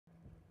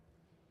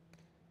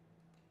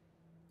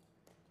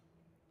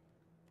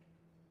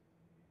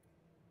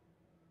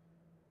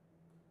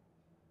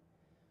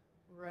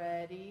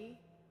Ready.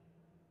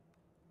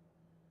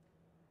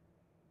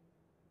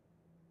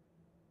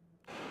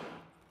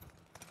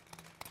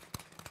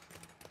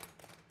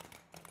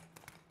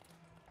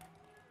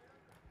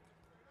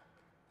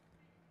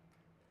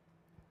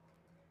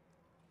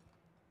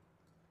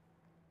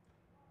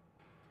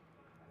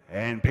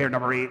 And pair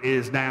number 8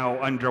 is now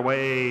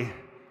underway.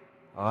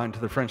 On to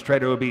the French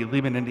straight, it will be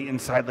Lehman in the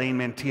inside lane,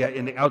 Mantia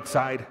in the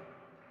outside.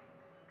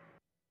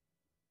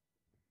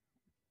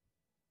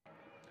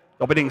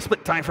 Opening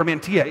split time for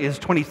Mantia is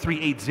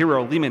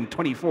 23.80, Lehman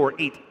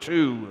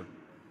 24.82.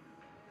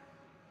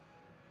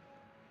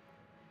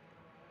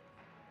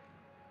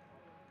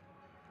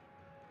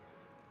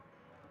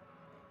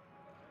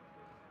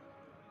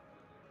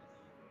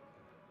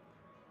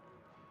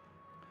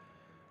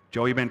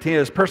 Joey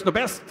Mantia's personal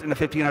best in the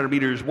 1500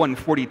 meters,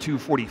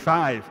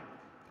 1:42.45.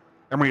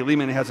 Emery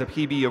Lehman has a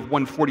PB of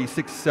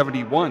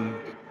 1:46.71.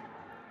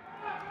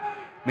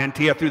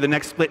 Mantia through the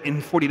next split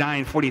in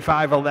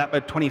 49.45, a lap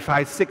at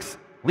 25.6.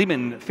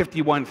 Lehman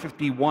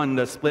 51.51,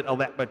 the split a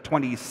lap at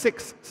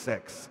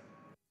 26.6.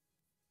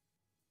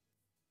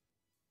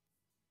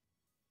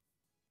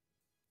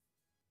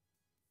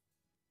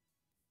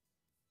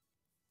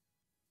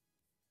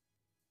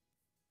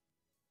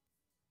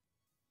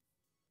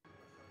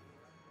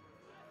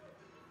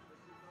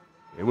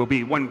 It will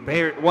be one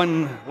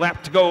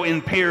lap to go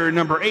in pair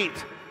number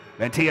 8.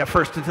 Mantia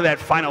first into that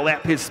final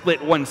lap, his split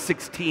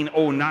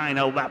 1:16.09,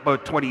 a lap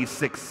of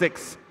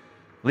 26.6.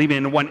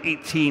 Lehman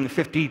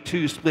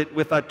 1:18.52 split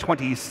with a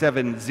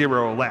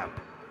 27.0 lap.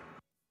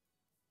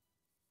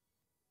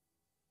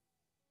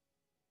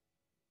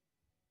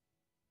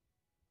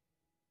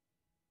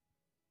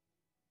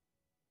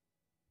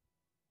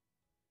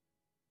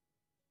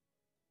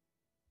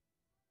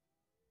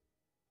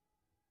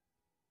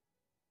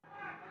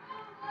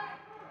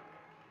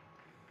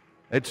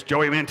 It's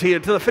Joey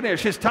Mantia to the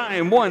finish. His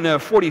time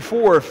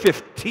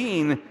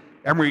 1:44.15.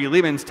 Emery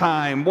Lehman's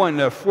time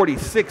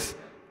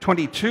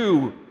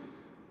 1:46.22.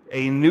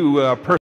 A new person.